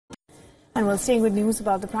And we're staying with news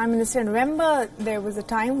about the Prime Minister. And remember, there was a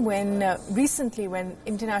time when, recently, when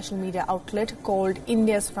international media outlet called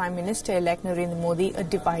India's Prime Minister-elect Narendra Modi a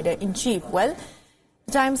divider-in-chief. Well,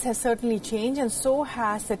 the times has certainly changed, and so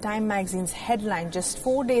has the Time magazine's headline. Just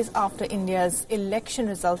 4 days after India's election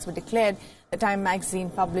results were declared, the Time magazine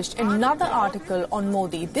published another article on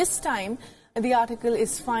Modi. This time, the article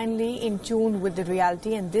is finally in tune with the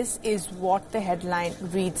reality, and this is what the headline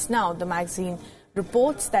reads now. The magazine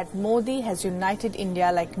reports that Modi has united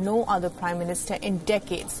India like no other Prime Minister in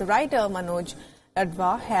decades. The writer Manoj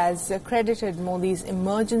Adva has credited Modi's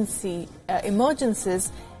emergences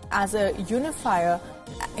as a unifier,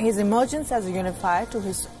 his emergence as a unifier to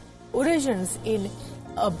his origins in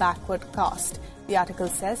a backward caste. The article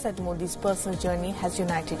says that Modi's personal journey has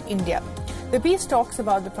united India. The piece talks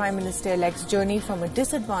about the Prime Minister-elect's journey from a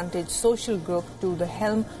disadvantaged social group to the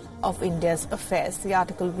helm of India's affairs. The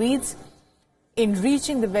article reads, in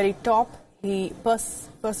reaching the very top, he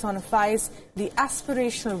personifies the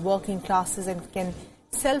aspirational working classes and can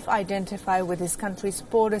self-identify with his country's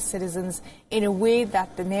poorest citizens in a way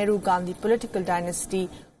that the Nehru-Gandhi political dynasty,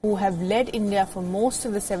 who have led India for most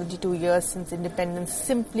of the 72 years since independence,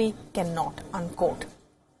 simply cannot, unquote.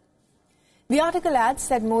 The article adds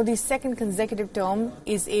that Modi's second consecutive term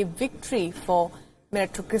is a victory for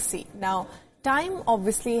meritocracy. Now, Time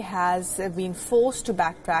obviously has been forced to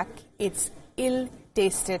backtrack its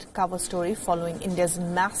ill-tasted cover story following India's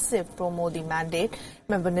massive pro-Modi mandate.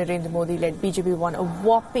 Remember, Narendra Modi-led BJP won a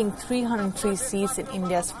whopping 303 seats in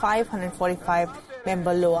India's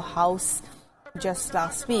 545-member lower house just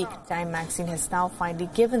last week. Time magazine has now finally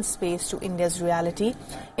given space to India's reality.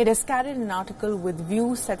 It has carried an article with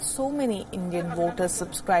views that so many Indian voters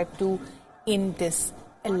subscribe to in this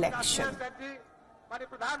election.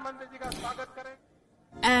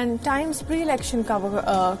 And Time's pre-election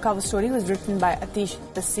cover story was written by Atish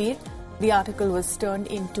Tasir. The article was turned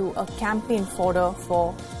into a campaign fodder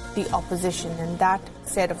for the opposition, and that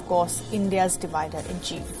said, of course, India's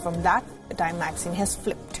divider-in-chief. From that, the Time magazine has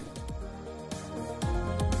flipped.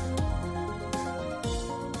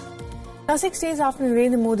 Now, 6 days after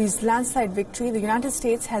Narendra Modi's landslide victory, the United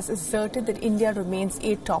States has asserted that India remains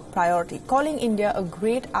a top priority. Calling India a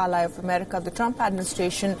great ally of America, the Trump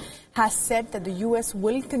administration has said that the U.S.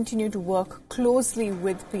 will continue to work closely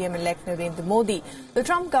with PM-elect Narendra Modi. The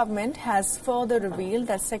Trump government has further revealed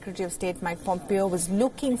that Secretary of State Mike Pompeo was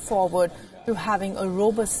looking forward to having a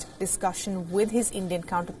robust discussion with his Indian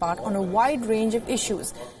counterpart on a wide range of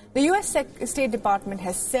issues. The U.S. State Department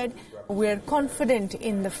has said, we are confident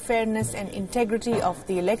in the fairness and integrity of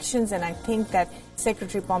the elections, and I think that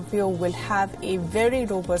Secretary Pompeo will have a very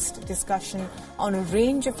robust discussion on a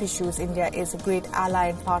range of issues. India is a great ally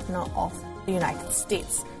and partner of the United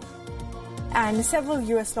States. And several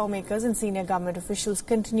U.S. lawmakers and senior government officials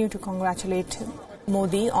continue to congratulate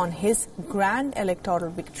Modi on his grand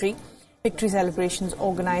electoral victory. Victory celebrations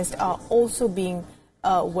organized are also being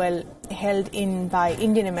held by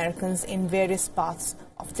Indian Americans in various parts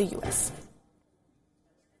of the U.S.